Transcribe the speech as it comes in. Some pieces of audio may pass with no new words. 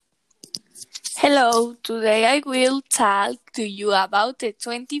Hello, today I will talk to you about the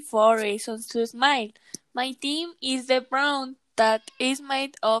 24 reasons to smile. My team is the Brown that is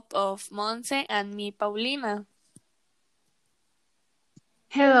made up of Monse and me, Paulina.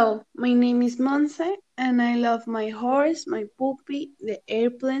 Hello, my name is Monse, and I love my horse, my puppy, the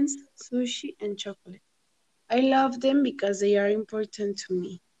airplanes, sushi, and chocolate. I love them because they are important to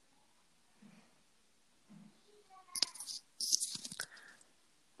me.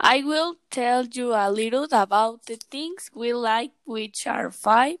 I will tell you a little about the things we like, which are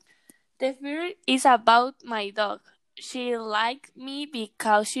five. The first is about my dog. She likes me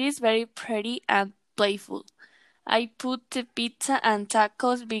because she is very pretty and playful. I put the pizza and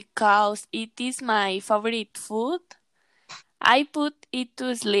tacos because it is my favorite food. I put it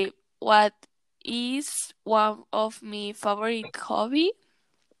to sleep. What is one of my favorite hobby?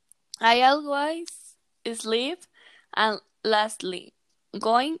 I always sleep. And lastly,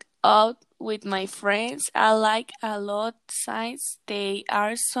 going out with my friends, I like a lot since they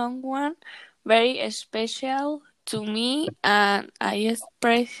are someone very special to me and I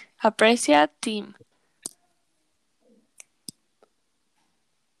appreciate them.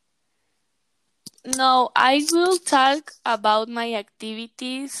 Now I will talk about my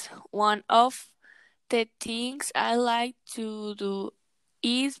activities. One of the things I like to do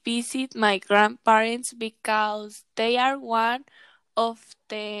is visit my grandparents because they are one of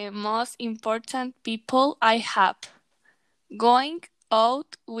the most important people I have. Going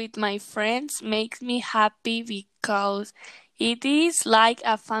out with my friends makes me happy because it is like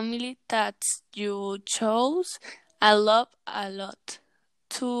a family that you chose. I love a lot.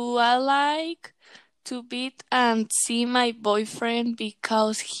 I like to beat and see my boyfriend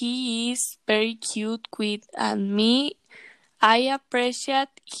because he is very cute with and me. I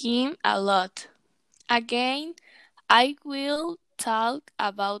appreciate him a lot. Again, I will talk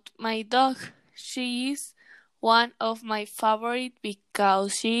about my dog. She is one of my favorite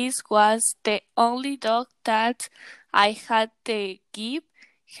because was the only dog that I had to give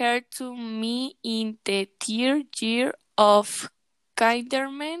her to me in the third year of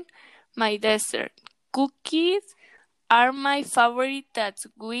kindergarten. My dessert cookies are my favorite that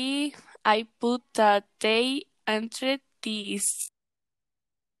I put that they entered this.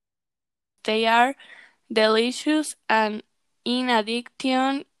 They are delicious and in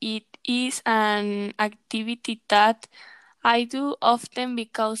addition it is an activity that I do often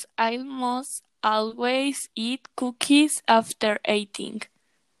because I almost always eat cookies after eating.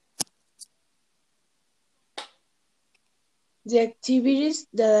 The activities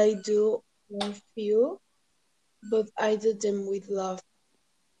that I do are few, but I do them with love.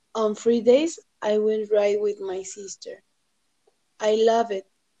 On free days, I will ride with my sister. I love it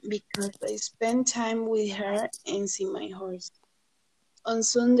because I spend time with her and see my horse. On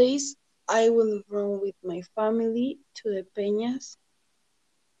Sundays, I will run with my family to the peñas.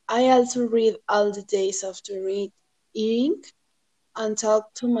 I also read all the days after eating and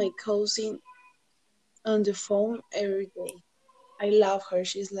talk to my cousin on the phone every day. I love her.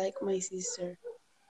 She's like my sister.